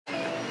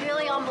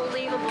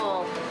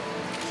unbelievable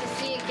to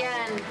see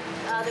again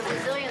the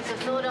resilience of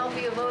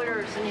Philadelphia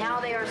voters and how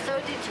they are so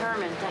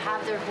determined to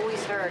have their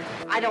voice heard.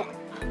 I don't,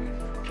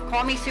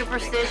 call me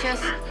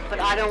superstitious, but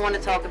I don't want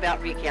to talk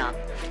about recount.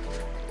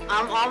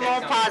 I'm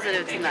all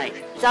positive tonight.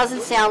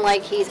 Doesn't sound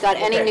like he's got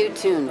any new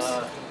tunes,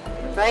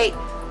 right?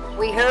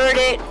 We heard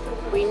it,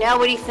 we know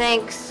what he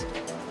thinks.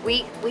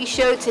 We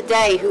showed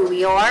today who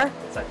we are.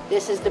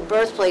 This is the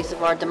birthplace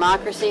of our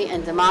democracy,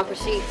 and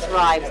democracy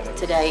thrived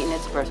today in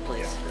its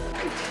birthplace.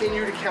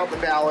 Continue to count the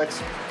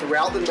ballots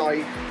throughout the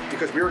night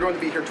because we are going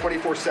to be here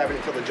 24/7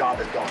 until the job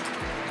is done.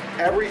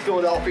 Every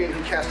Philadelphian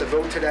who cast a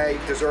vote today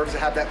deserves to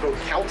have that vote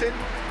counted.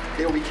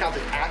 They will be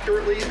counted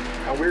accurately,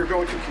 and we're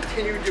going to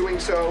continue doing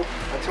so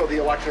until the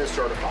election is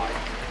certified.